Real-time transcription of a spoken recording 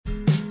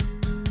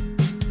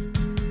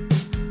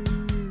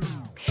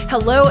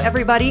Hello,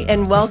 everybody,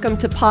 and welcome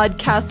to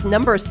podcast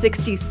number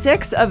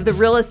 66 of The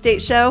Real Estate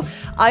Show.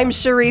 I'm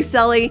Cherie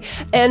Selly,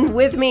 and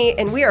with me,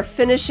 and we are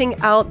finishing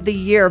out the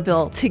year,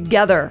 Bill,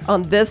 together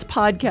on this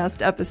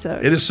podcast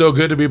episode. It is so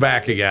good to be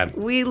back again.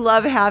 We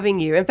love having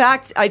you. In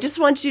fact, I just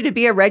want you to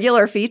be a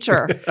regular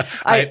feature.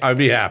 I'd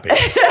be happy.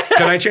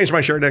 Can I change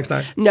my shirt next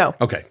time? No.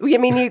 Okay. I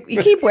mean,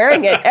 you keep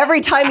wearing it.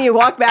 Every time you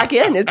walk back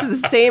in, it's the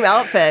same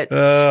outfit.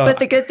 But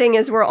the good thing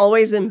is we're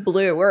always in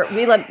blue.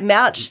 We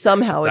match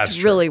somehow.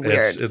 It's really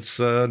weird. It's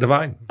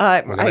divine.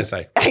 What can I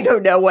say? I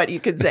don't know what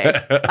you could say.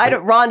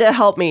 Rhonda,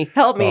 help me.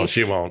 Oh,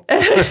 she won't.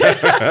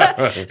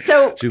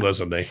 So she lives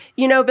with me.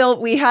 You know,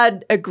 Bill, we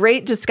had a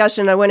great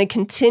discussion. I want to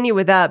continue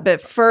with that. But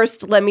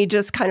first, let me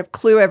just kind of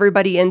clue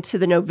everybody into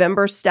the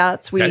November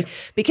stats.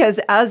 Because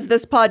as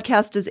this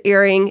podcast is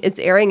airing, it's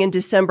airing in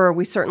December.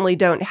 We certainly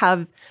don't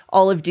have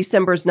all of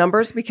December's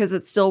numbers because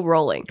it's still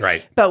rolling.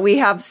 Right. But we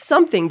have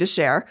something to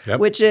share,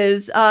 which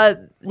is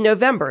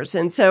November's.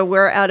 And so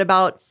we're at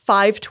about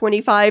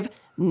 525.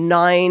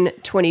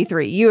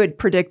 923. You had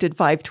predicted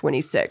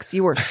 526.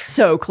 You were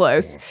so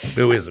close.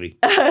 Who is he?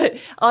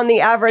 On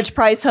the average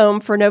price home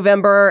for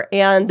November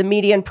and the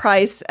median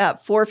price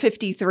at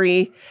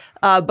 453.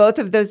 Both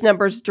of those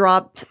numbers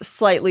dropped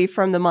slightly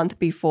from the month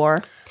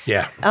before.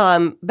 Yeah.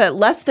 But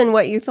less than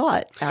what you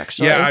thought,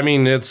 actually. Yeah, I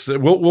mean,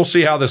 we'll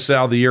see how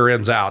the year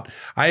ends out.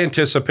 I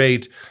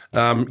anticipate,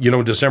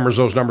 December's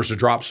those numbers to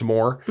drop some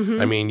more.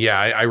 Mm-hmm. I mean, yeah,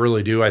 I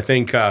really do. I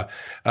think,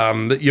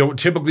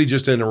 typically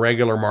just in a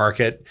regular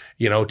market,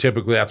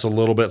 typically that's a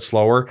little bit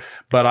slower.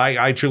 But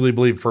I truly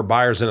believe for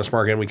buyers in this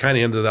market, and we kind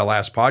of ended that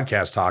last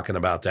podcast talking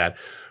about that.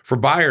 For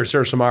buyers,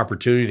 there's some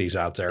opportunities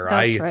out there.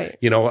 That's right.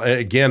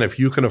 Again, if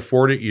you can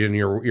afford it and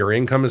your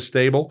income is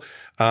stable,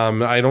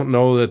 I don't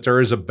know that there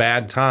is a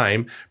bad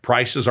time.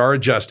 Prices are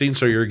adjusting,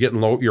 so you're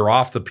getting low. You're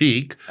off the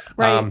peak.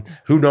 Right.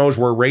 Who knows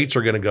where rates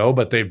are going to go?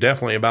 But they've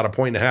definitely about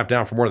 1.5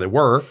 down from where they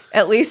were.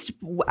 At least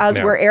as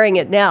we're airing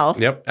it now.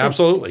 Yep,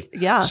 absolutely.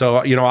 Yeah. So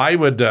I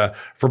would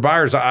for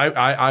buyers,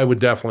 I would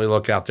definitely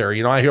look out there.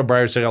 I hear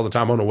buyers say all the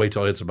time, "I'm going to wait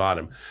till it hits the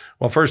bottom."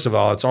 Well, first of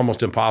all, it's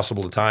almost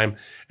impossible to time,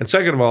 and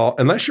second of all,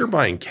 unless you're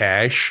buying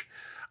cash,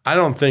 I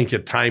don't think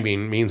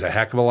timing means a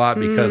heck of a lot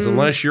because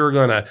unless you're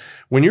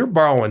when you're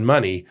borrowing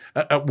money,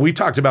 we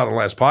talked about in the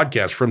last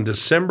podcast, from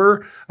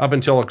December up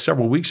until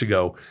several weeks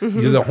ago,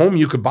 the home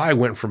you could buy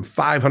went from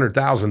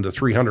 $500,000 to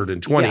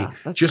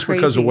 $320 just crazy.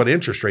 Because of what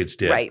interest rates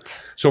did.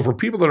 Right. So for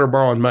people that are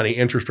borrowing money,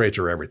 interest rates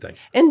are everything.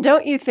 And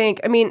don't you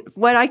think,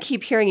 what I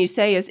keep hearing you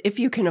say is if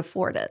you can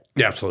afford it.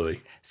 Yeah,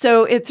 absolutely.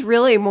 So it's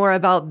really more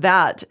about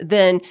that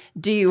than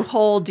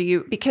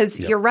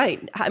because you're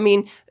right.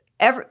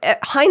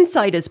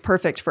 Hindsight is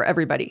perfect for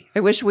everybody.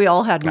 I wish we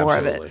all had more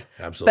of it.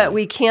 Absolutely. But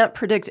we can't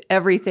predict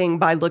everything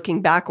by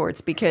looking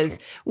backwards because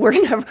we're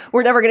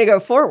never going to go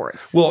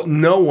forwards. Well,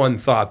 no one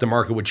thought the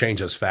market would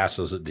change as fast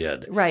as it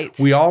did. Right.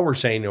 We all were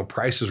saying,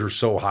 prices are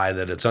so high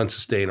that it's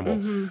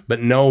unsustainable. But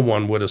no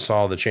one would have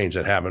saw the change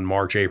that happened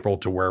March, April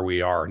to where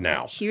we are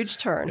now. Huge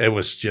turn. It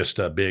was just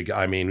a big,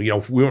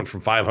 we went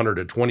from 500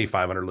 to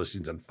 2,500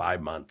 listings in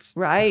 5 months.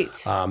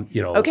 Right.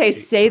 Okay,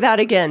 say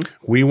that again.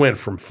 We went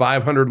from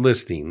 500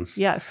 listings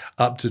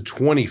up to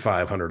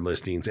 2,500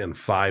 listings in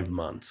 5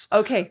 months.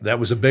 Okay. That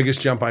was the biggest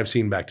jump I've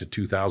seen back to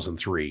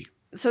 2003.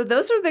 So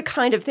those are the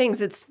kind of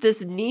things. It's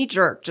this knee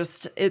jerk,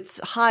 it's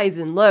highs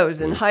and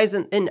lows and highs.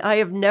 And I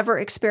have never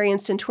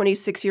experienced in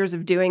 26 years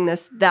of doing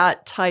this,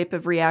 that type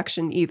of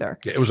reaction either.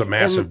 Yeah, it was a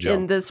massive jump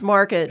in this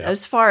market,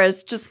 as far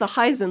as just the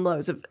highs and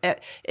lows.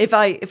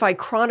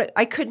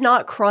 I could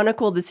not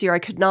chronicle this year. I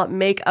could not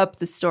make up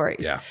the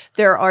stories. Yeah.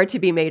 There are to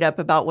be made up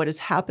about what has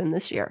happened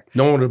this year.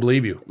 No one would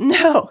believe you.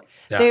 No.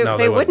 Yeah,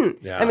 they wouldn't.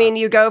 Yeah.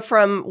 You go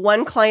from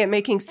one client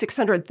making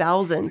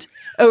 $600,000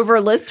 over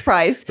list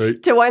price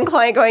to one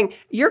client going,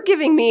 "You're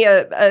giving me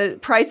a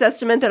price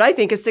estimate that I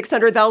think is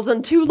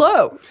 $600,000 too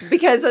low,"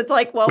 because it's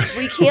like, well,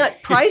 we can't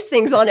price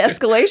things on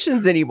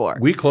escalations anymore.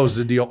 We closed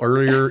the deal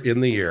earlier in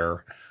the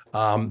year.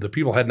 The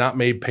people had not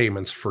made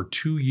payments for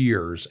 2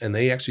 years, and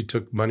they actually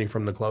took money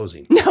from the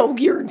closing. No,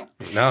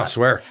 I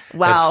swear.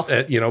 Wow.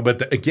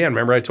 But again,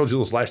 remember I told you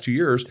those last 2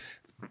 years,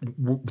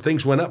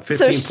 things went up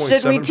 15.7%. So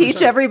should we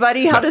teach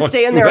everybody how to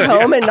stay in their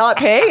home and not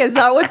pay? Is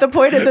that what the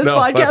point of this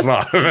podcast?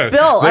 That's not.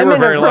 Bill, I'm in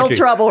real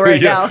trouble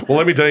right now. Well,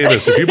 let me tell you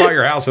this. If you bought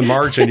your house in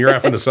March and you're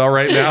having to sell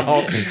right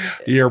now,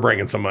 you're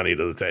bringing some money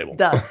to the table.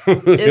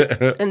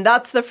 And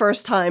that's the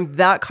first time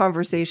that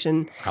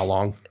conversation. How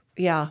long?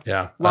 Yeah.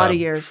 Yeah. A lot of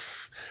years.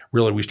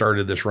 Really, we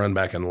started this run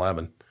back in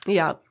 11.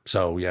 Yeah.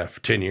 So,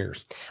 for 10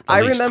 years.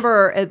 I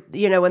remember,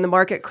 when the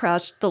market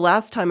crashed, the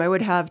last time I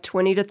would have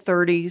 20 to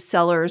 30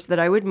 sellers that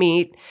I would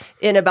meet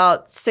in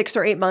about 6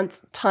 or 8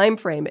 months time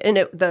frame.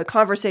 And the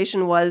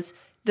conversation was,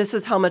 this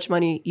is how much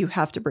money you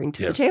have to bring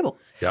to the table.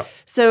 Yep.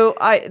 So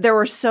there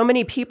were so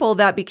many people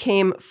that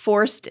became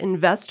forced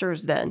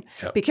investors then,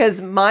 because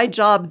my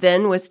job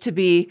then was to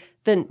be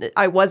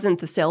I wasn't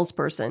the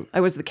salesperson.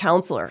 I was the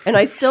counselor, and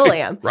I still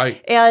am.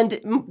 Right. And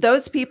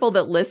those people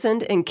that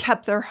listened and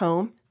kept their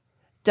home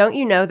Don't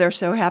you know they're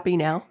so happy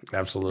now?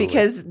 Absolutely.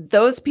 Because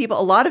those people,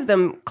 a lot of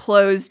them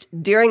closed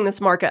during this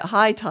market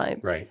high time,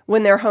 Right.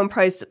 when their home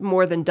price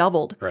more than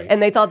doubled, Right.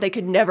 and they thought they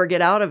could never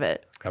get out of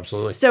it.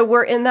 Absolutely. So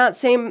we're in that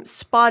same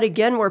spot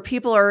again where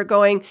people are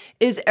going,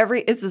 is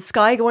the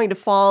sky going to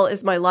fall?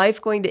 Is my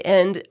life going to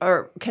end?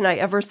 Or can I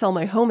ever sell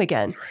my home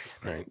again?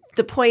 Right.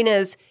 The point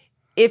is,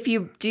 if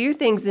you do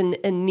things in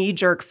a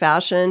knee-jerk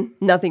fashion,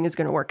 nothing is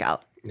going to work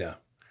out. Yeah.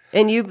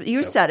 And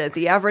you said it,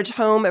 the average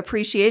home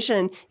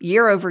appreciation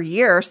year over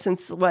year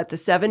since what, the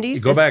 70s?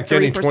 You go back to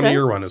any 3%?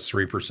 20-year run, it's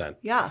 3%.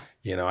 Yeah.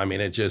 You know, I mean,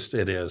 it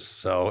is.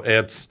 So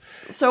it's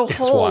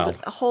hold.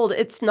 wild.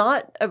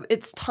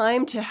 It's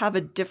time to have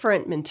a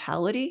different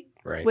mentality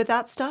Right. with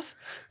that stuff.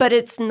 But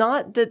it's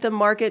not that the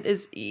market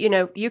is,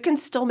 you can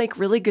still make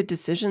really good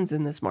decisions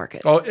in this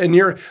market. Oh, and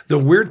the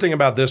weird thing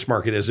about this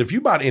market is if you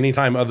bought any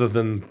time other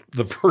than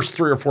the first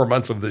 3 or 4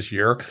 months of this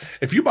year,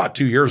 if you bought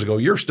 2 years ago,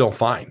 you're still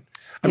fine.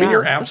 I mean,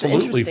 you're that's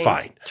absolutely interesting.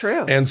 fine.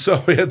 True. And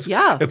so it's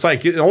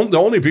like the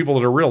only people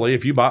that are really,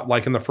 if you bought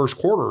like in the first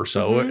quarter or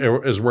so,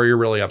 is where you're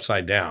really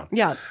upside down.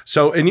 Yeah.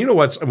 So, and you know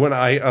what's, when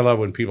I love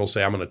when people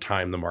say, I'm going to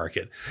time the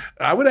market.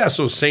 I would ask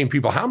those same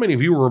people, how many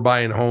of you were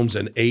buying homes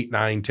in 8,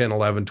 9, 10,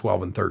 11,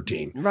 12, and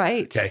 13?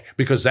 Right. Okay.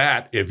 Because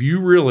if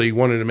you really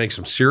wanted to make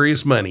some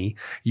serious money,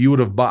 you would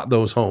have bought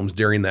those homes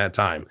during that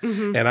time.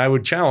 And I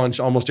would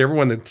challenge almost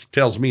everyone that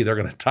tells me they're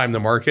going to time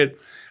the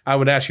market. I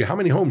would ask you how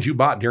many homes you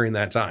bought during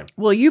that time.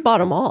 Well, you bought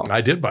them all.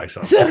 I did buy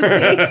some. So see,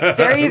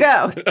 there you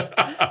go.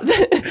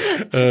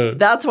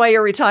 That's why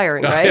you're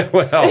retiring, right?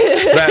 Well,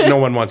 that no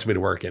one wants me to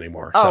work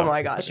anymore. Oh so,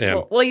 my gosh.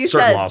 and Well, you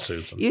certain said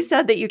lawsuits. You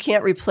said that you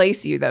can't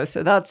replace you though,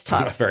 so that's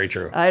tough. Very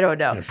true. I don't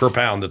know. And per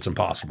pound, that's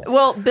impossible.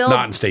 Well, Bill,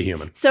 not in Stay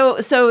Human. So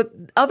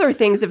other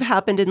things have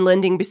happened in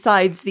lending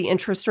besides the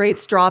interest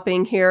rates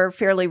dropping here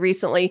fairly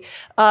recently.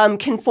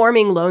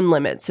 Conforming loan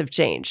limits have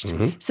changed,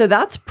 so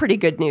that's pretty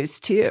good news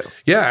too.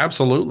 Yeah,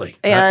 absolutely.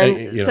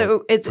 And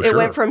so it sure.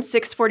 went from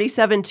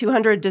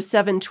 647,200 to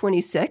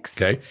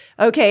 726.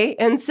 Okay.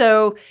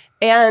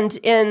 And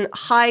in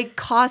high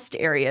cost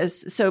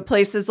areas, so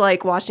places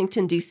like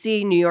Washington,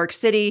 D.C., New York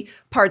City,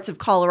 parts of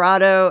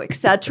Colorado, et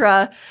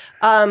cetera,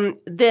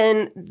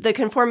 then the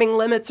conforming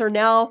limits are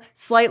now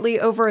slightly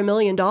over $1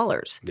 million.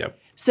 Yep.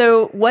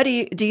 So what do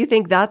you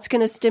think that's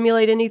going to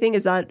stimulate anything?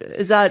 Is that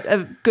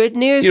a good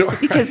news?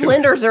 Because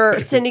lenders are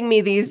sending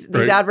me these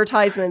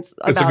advertisements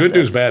about It's a good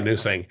this. news, bad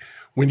news thing.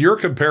 When you're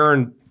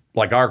comparing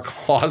like our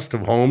cost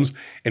of homes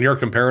and you're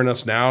comparing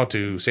us now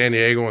to San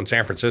Diego and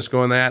San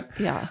Francisco and that,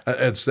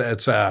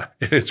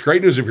 it's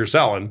great news if you're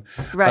selling.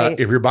 Right.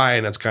 If you're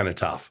buying, it's kind of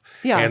tough.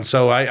 Yeah. And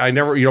so I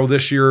never,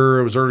 this year,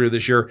 it was earlier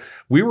this year,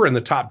 we were in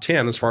the top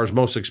 10 as far as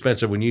most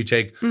expensive when you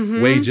take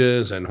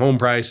wages and home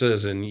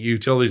prices and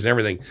utilities and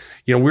everything.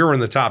 We were in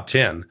the top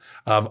 10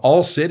 of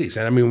all cities.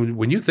 And I mean,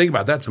 when you think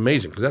about it, that's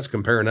amazing because that's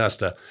comparing us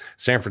to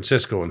San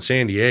Francisco and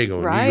San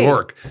Diego and New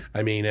York.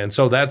 I mean, and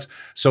so that's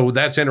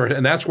interesting.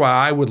 And that's why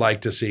I would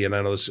like to see, and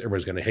I know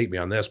everyone's going to hate me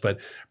on this, but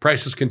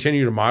prices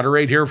continue to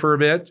moderate here for a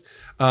bit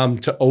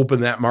to open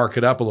that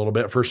market up a little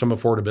bit for some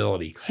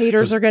affordability.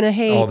 Haters are going to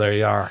hate. Oh, there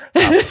you are.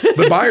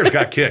 But buyers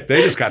got kicked.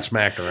 They just got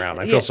smacked around.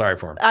 I feel sorry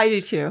for them. I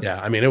do too.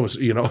 Yeah. I mean, it was,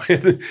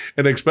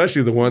 and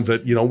especially the ones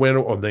that, went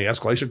on the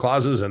escalation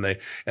clauses and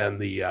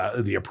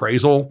the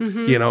appraisal,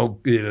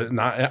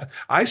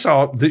 I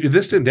saw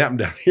this didn't happen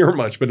down here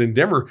much, but in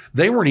Denver,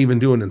 they weren't even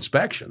doing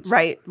inspections.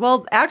 Right.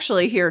 Well,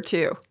 actually here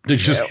too.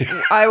 Did you see?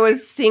 I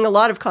was seeing a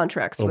lot of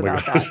contracts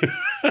without that.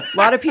 A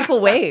lot of people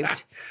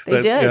waived.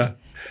 They did. Yeah.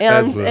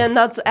 And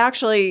that's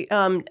actually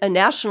a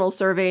national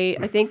survey.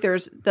 I think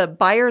there's the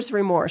buyer's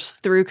remorse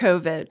through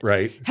COVID.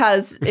 Right.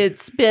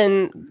 It's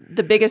been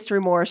the biggest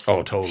remorse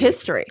of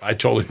history. I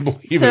totally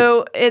believe it.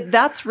 So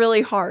that's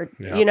really hard.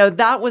 Yeah.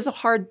 That was a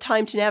hard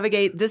time to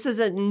navigate. This is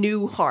a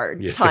new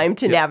hard time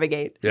to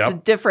navigate. It's a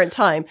different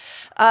time.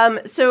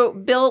 So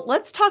Bill,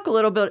 let's talk a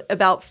little bit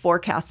about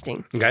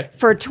forecasting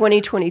for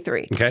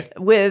 2023.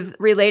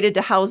 Related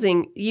to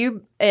housing.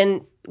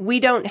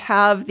 We don't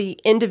have the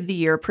end of the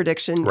year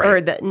prediction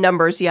or the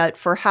numbers yet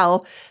for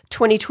how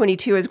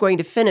 2022 is going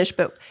to finish.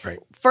 But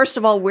first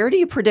of all, where do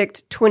you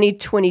predict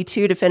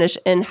 2022 to finish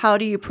and how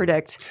do you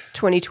predict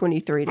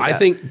 2023 to go? I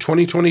think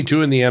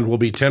 2022 in the end will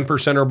be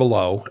 10% or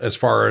below as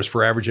far as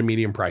for average and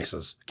median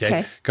prices,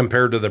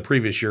 compared to the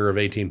previous year of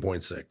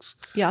 18.6.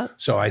 Yeah.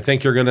 So I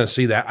think you're going to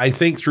see that. I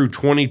think through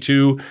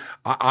 22,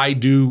 I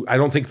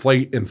don't think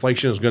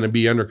inflation is going to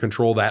be under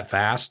control that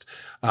fast.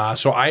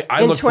 So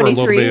I look for a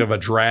little bit of a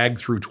drag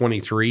through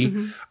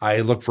 23.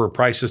 I look for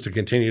prices to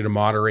continue to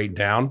moderate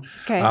down.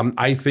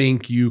 I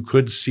think you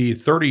could see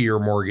 30-year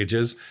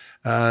mortgages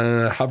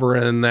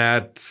hovering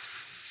at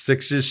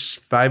 6-ish,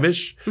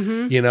 5-ish,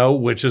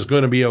 which is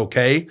going to be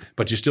okay,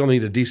 but you still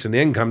need a decent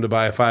income to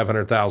buy a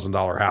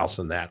 $500,000 house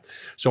in that.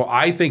 So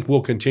I think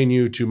we'll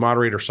continue to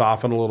moderate or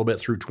soften a little bit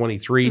through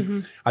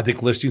 23. I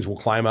think listings will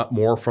climb up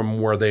more from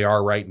where they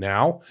are right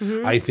now.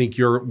 I think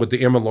with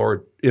the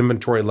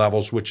inventory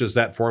levels, which is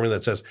that formula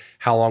that says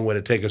how long would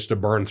it take us to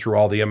burn through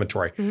all the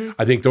inventory.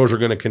 I think those are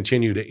going to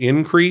continue to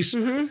increase,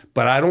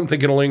 but I don't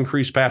think it'll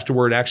increase past to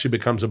where it actually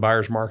becomes a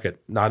buyer's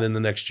market, not in the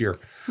next year.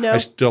 No. I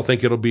still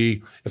think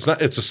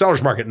it's a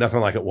seller's market, nothing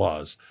like it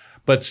was,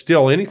 but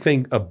still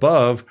anything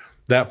above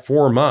that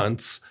 4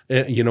 months,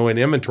 in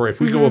inventory, if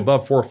we go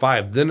above 4 or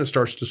 5, then it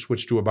starts to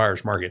switch to a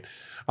buyer's market.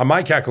 On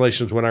my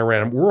calculations, when I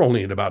ran them, we're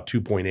only at about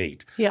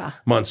 2.8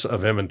 months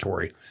of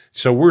inventory.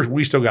 So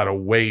we still got a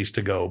ways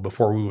to go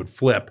before we would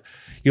flip.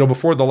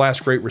 Before the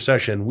last Great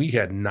Recession, we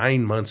had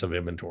 9 months of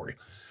inventory.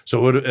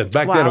 So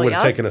back then, it would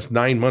have taken us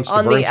 9 months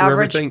to burn through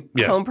everything.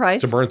 Home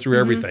price? To burn through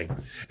everything.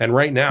 And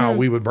right now,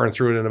 we would burn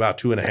through it in about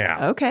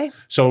 2.5. Okay.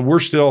 So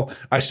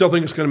I still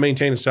think it's going to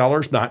maintain the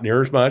sellers, not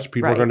near as much.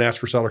 People are going to ask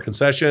for seller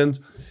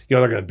concessions. They're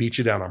going to beat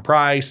you down on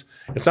price.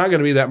 It's not going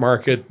to be that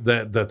market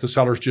that the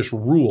sellers just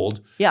ruled.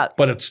 Yeah.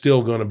 But it's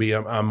still going to be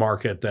a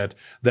market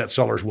that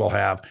sellers will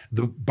have.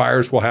 The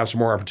buyers will have some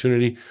more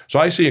opportunity. So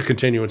I see a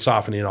continuing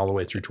softening all the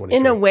way through 2023.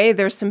 In a way,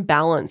 there's some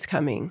balance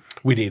coming.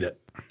 We need it.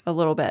 A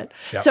little bit.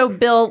 Yep. So,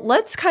 Bill,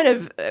 let's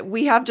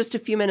we have just a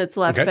few minutes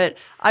left, but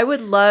I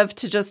would love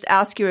to just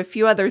ask you a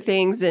few other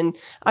things. And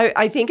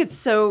I think it's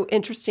so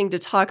interesting to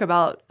talk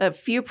about a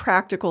few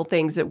practical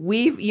things that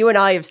you and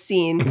I have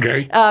seen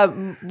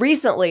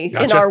recently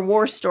in our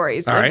war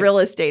stories of real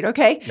estate.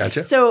 Okay.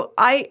 Gotcha. So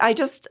I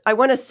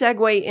want to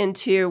segue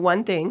into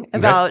one thing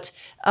about,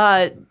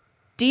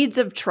 deeds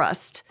of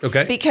trust.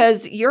 Okay.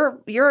 Because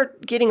you're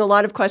getting a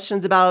lot of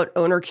questions about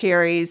owner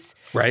carries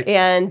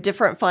and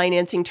different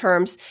financing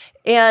terms.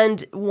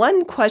 And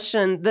one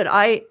question that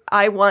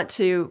I want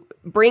to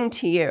bring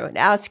to you and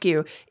ask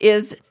you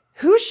is,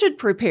 who should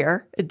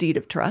prepare a deed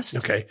of trust?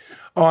 Okay.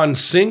 On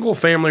single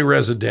family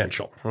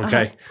residential.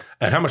 Okay.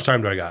 And how much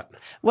time do I got?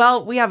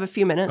 Well, we have a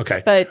few minutes,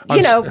 okay. But,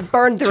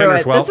 burn through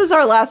it. This is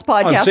our last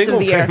podcast on of the year.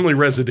 single-family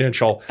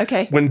residential,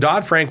 okay. When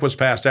Dodd-Frank was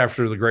passed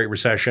after the Great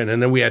Recession,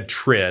 and then we had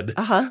TRID,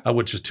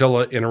 which is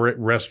TILA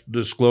Interest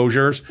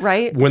Disclosures.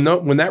 Right. When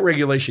that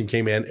regulation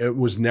came in, it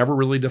was never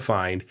really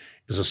defined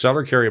as a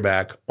seller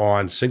carryback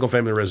on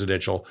single-family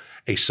residential,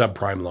 a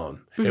subprime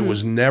loan. It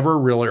was never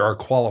really, or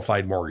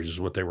qualified mortgage is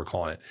what they were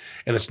calling it.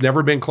 And it's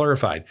never been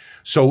clarified.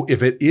 So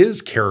if it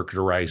is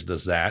characterized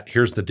as that,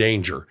 here's the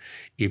danger.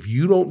 If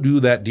you don't do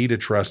that deed of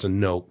trust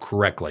and note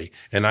correctly,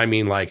 and I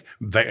mean like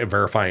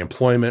verify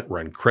employment,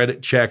 run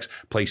credit checks,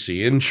 place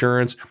the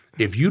insurance,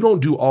 if you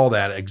don't do all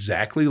that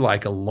exactly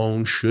like a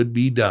loan should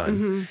be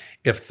done,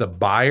 if the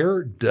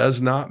buyer does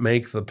not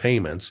make the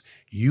payments,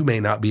 you may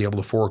not be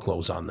able to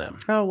foreclose on them.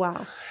 Oh,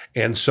 wow.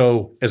 And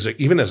so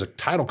even as a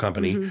title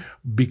company,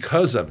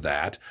 because of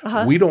that,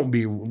 we don't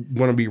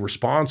want to be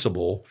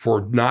responsible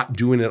for not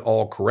doing it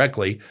all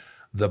correctly.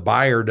 The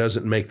buyer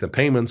doesn't make the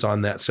payments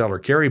on that seller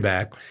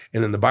carryback,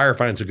 and then the buyer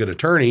finds a good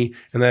attorney,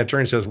 and that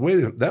attorney says,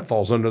 wait, that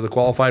falls under the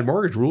qualified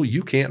mortgage rule.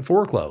 You can't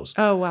foreclose.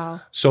 Oh,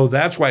 wow. So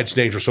that's why it's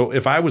dangerous. So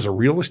if I was a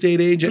real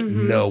estate agent,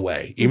 no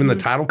way. Even the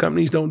title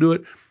companies don't do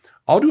it.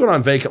 I'll do it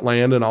on vacant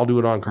land and I'll do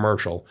it on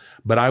commercial,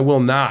 but I will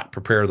not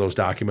prepare those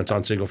documents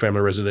on single family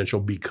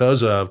residential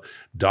because of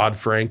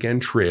Dodd-Frank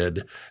and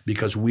TRID,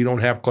 because we don't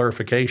have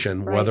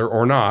clarification whether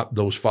or not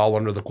those fall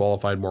under the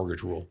qualified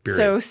mortgage rule, period.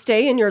 So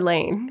stay in your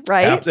lane,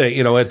 right?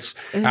 It's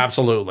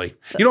absolutely.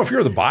 If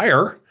you're the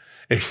buyer,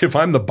 if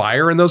I'm the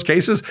buyer in those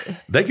cases,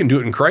 they can do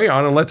it in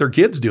crayon and let their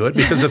kids do it,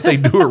 because if they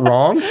do it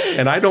wrong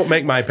and I don't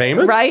make my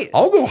payments,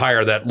 I'll go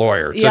hire that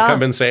lawyer to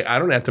come and say, I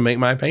don't have to make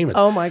my payments.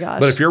 Oh my gosh.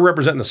 But if you're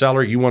representing the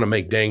seller, you want to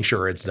make dang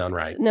sure it's done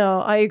right.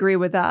 No, I agree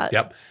with that.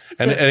 Yep.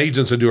 And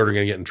agents that do it are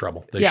going to get in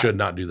trouble. They should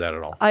not do that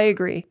at all. I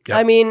agree. Yep.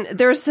 I mean,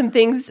 there's some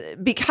things,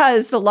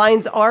 because the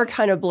lines are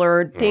kind of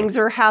blurred, things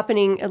are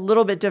happening a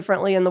little bit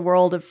differently in the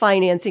world of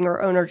financing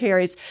or owner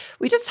carries.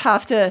 We just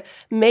have to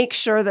make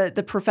sure that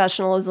the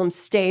professionalism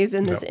stays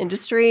in this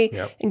industry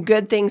and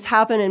good things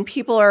happen and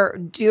people are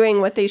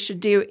doing what they should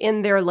do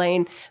in their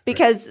lane,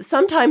 because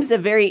sometimes a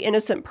very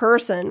innocent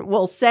person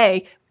will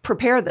say,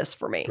 prepare this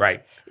for me.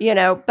 Right.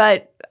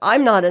 But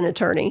I'm not an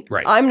attorney.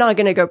 Right. I'm not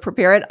going to go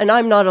prepare it, and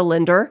I'm not a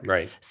lender.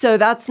 Right. So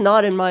that's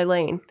not in my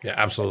lane. Yeah,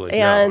 absolutely.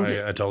 And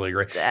I totally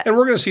agree. And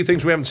we're going to see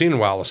things we haven't seen in a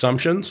while.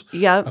 Assumptions.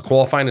 Yeah.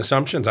 Qualifying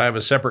assumptions. I have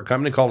a separate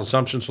company called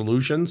Assumption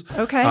Solutions.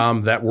 Okay.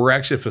 That we're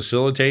actually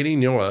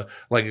facilitating.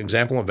 Like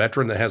example, a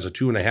veteran that has a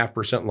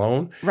 2.5%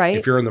 loan. Right.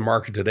 If you're in the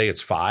market today,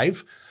 it's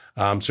 5%.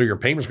 So your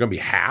payment's going to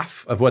be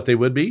half of what they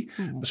would be.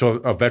 So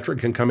a veteran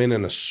can come in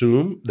and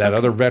assume that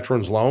other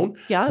veteran's loan.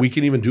 Yeah. We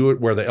can even do it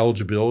where the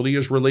eligibility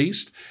is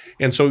released.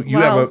 And so you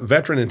have a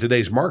veteran in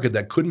today's market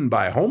that couldn't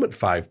buy a home at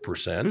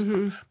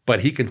 5%, but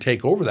he can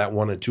take over that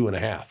one at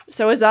 2.5%.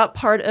 So is that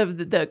part of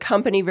the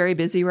company very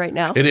busy right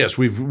now? It is.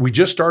 We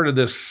just started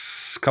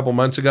this a couple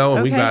months ago,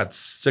 and we've got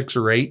 6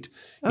 or 8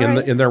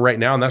 in there right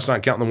now, and that's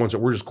not counting the ones that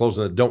we're just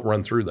closing that don't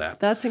run through that.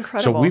 That's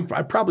incredible. So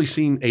I've probably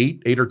seen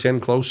 8 or 10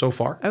 close so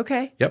far.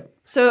 Okay. Yep.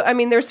 So, I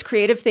mean, there's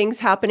creative things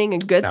happening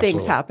and good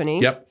things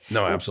happening. Yep.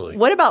 No, absolutely.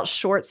 What about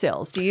short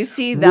sales? Do you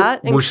see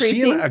that increasing? We're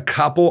seeing a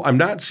couple. I'm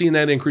not seeing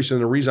that increase.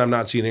 And the reason I'm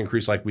not seeing an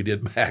increase like we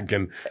did back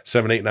in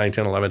 7, 8, 9,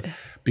 10, 11,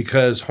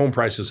 because home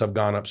prices have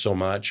gone up so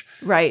much.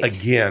 Right.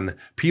 Again,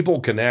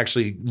 people can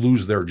actually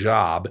lose their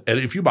job. And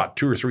if you bought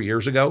 2 or 3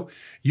 years ago,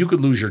 you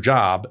could lose your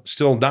job,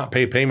 still not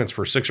pay payments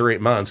for 6 or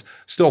 8 months,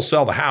 still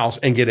sell the house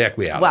and get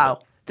equity out of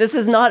it. This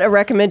is not a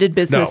recommended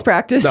business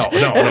practice. No,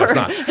 it's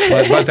not.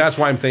 But that's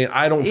why I'm thinking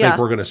I don't think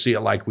we're going to see it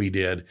like we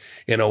did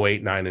in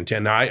 08, 9, and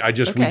 10. Now, we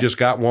just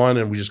got one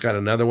and we just got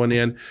another one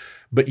in.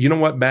 But you know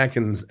what? Back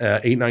in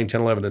 8, 9,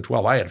 10, 11, and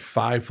 12, I had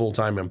 5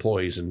 full-time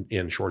employees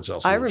in short sale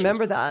solutions. I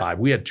remember that. 5.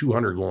 We had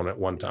 200 going at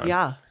one time.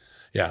 Yeah.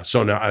 Yeah.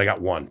 So now I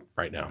got 1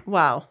 right now.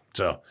 Wow.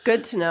 So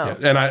good to know.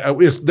 Yeah,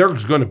 and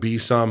there's going to be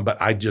some, but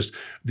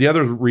the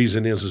other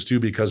reason is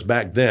too, because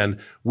back then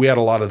we had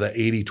a lot of the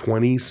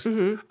 80-20s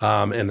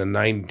and the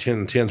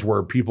 9-10-10s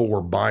where people were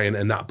buying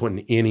and not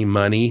putting any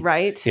money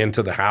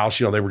into the house.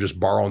 They were just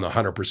borrowing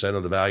 100%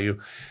 of the value.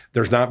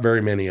 There's not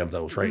very many of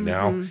those right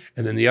now. And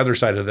then the other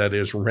side of that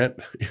is rent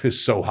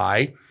is so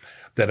high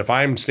that if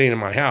I'm staying in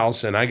my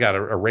house and I got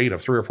a rate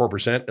of 3 or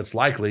 4%, it's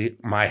likely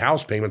my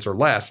house payments are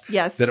less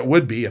than it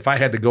would be if I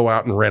had to go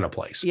out and rent a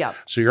place. Yeah.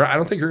 So I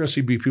don't think you're going to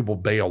see people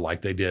bail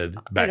like they did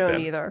back then. I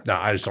don't either. No,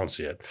 I just don't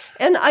see it.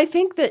 And I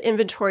think that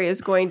inventory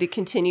is going to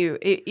continue,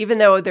 even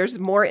though there's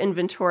more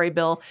inventory,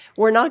 Bill,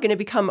 we're not going to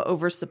become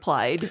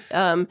oversupplied.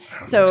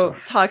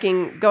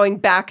 Going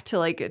back to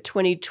like a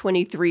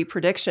 2023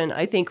 prediction,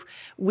 I think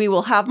we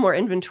will have more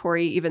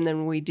inventory even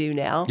than we do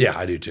now. Yeah,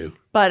 I do too.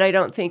 But I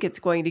don't think it's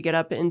going to get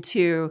up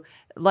into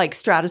like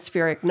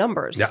stratospheric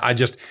numbers. Yeah,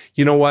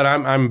 you know what?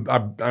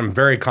 I'm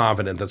very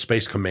confident that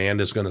Space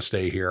Command is going to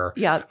stay here.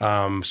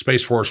 Yeah.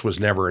 Space Force was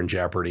never in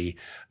jeopardy.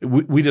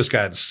 We just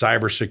got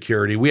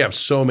cybersecurity. We have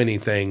so many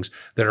things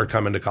that are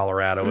coming to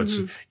Colorado.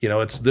 It's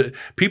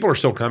people are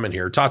still coming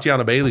here.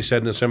 Tatiana Bailey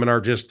said in a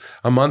seminar just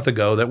a month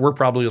ago that we're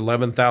probably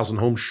 11,000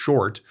 homes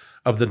short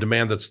of the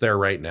demand that's there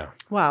right now.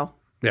 Wow.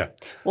 Yeah.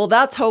 Well,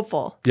 that's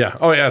hopeful. Yeah.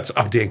 Oh, yeah.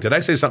 Did I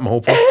say something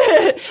hopeful?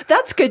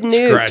 That's good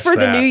news for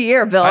the new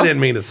year, Bill. I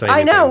didn't mean to say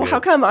anything. I know. How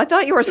come? I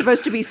thought you were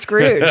supposed to be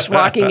Scrooge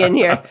walking in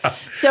here.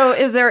 So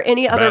is there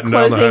any other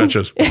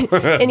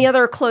any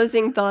other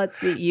closing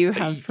thoughts that you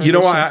have?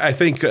 I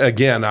think,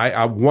 again,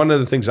 one of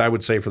the things I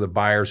would say for the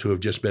buyers who have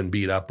just been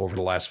beat up over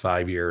the last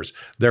 5 years,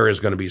 there is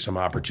going to be some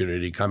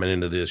opportunity coming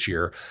into this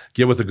year.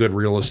 Get with a good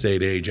real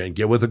estate agent.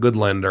 Get with a good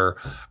lender.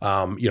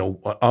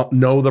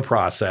 Know the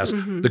process.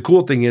 The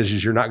cool thing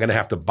is you're not going to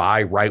have to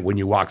buy right when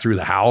you walk through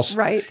the house.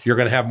 Right. You're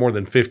going to have more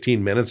than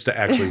 15 minutes to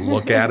actually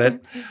look at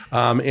it.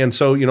 And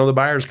so, the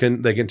buyers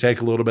can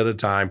take a little bit of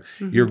time.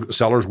 Your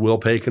sellers will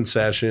pay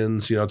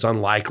concessions. It's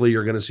unlikely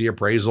you're going to see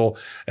appraisal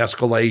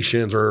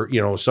escalations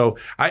so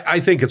I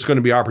think it's going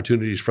to be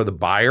opportunities for the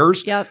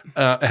buyers. Yep.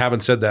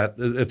 Having said that,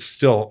 it's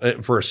still,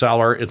 for a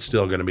seller, it's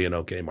still going to be an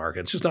okay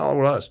market. It's just not all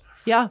it was.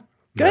 Yeah.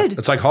 Good. Yeah.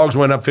 It's like hogs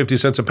went up 50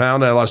 cents a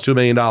pound and I lost $2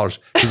 million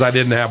because I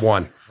didn't have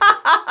one.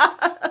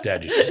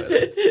 Dad used to say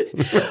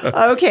that.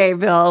 Okay,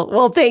 Bill.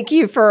 Well, thank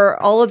you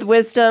for all of the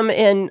wisdom.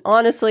 And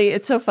honestly,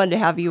 it's so fun to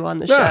have you on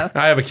the show.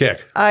 I have a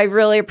kick. I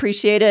really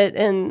appreciate it.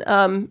 And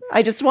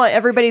I just want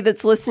everybody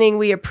that's listening,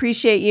 we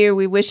appreciate you.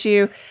 We wish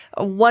you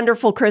a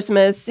wonderful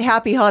Christmas,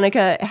 happy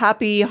Hanukkah,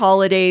 happy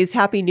holidays,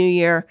 happy New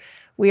Year.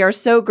 We are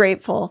so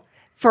grateful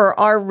for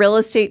our real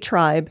estate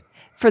tribe,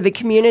 for the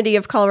community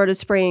of Colorado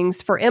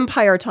Springs, for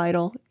Empire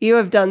Title. You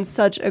have done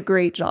such a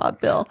great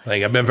job, Bill.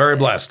 I've been very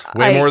blessed,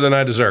 way more than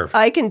I deserve.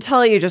 I can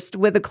tell you just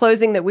with the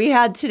closing that we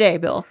had today,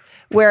 Bill,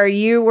 where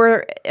you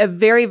were a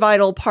very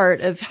vital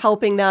part of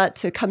helping that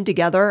to come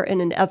together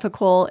in an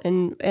ethical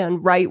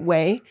and right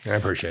way. I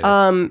appreciate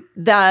it.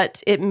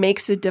 That it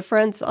makes a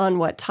difference on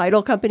what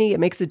title company, it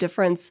makes a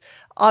difference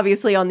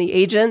obviously on the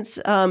agents.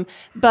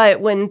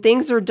 But when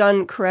things are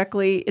done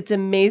correctly, it's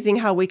amazing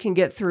how we can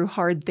get through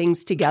hard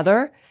things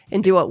together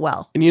and do it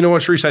well. And you know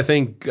what, Sharice, I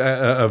think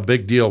a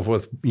big deal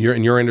with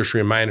your industry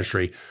and my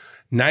industry,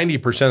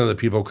 90% of the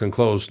people can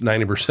close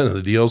 90% of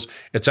the deals.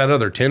 It's that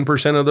other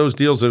 10% of those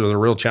deals that are the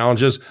real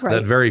challenges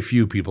that very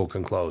few people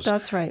can close.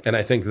 That's right. And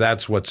I think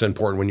that's what's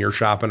important when you're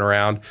shopping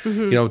around.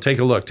 Take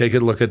a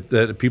look at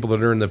the people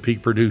that are in the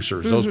peak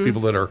producers, those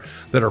people that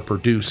are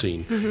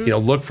producing.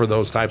 Look for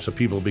those types of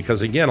people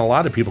because, again, a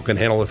lot of people can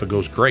handle if it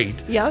goes great.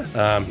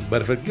 Yeah.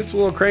 But if it gets a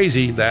little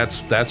crazy,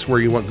 that's where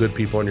you want good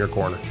people in your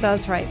corner.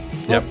 That's right.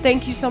 Well,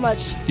 thank you so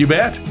much. You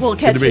bet. We'll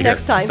catch you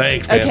next time.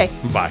 Thanks, man.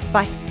 Okay. Bye.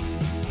 Bye.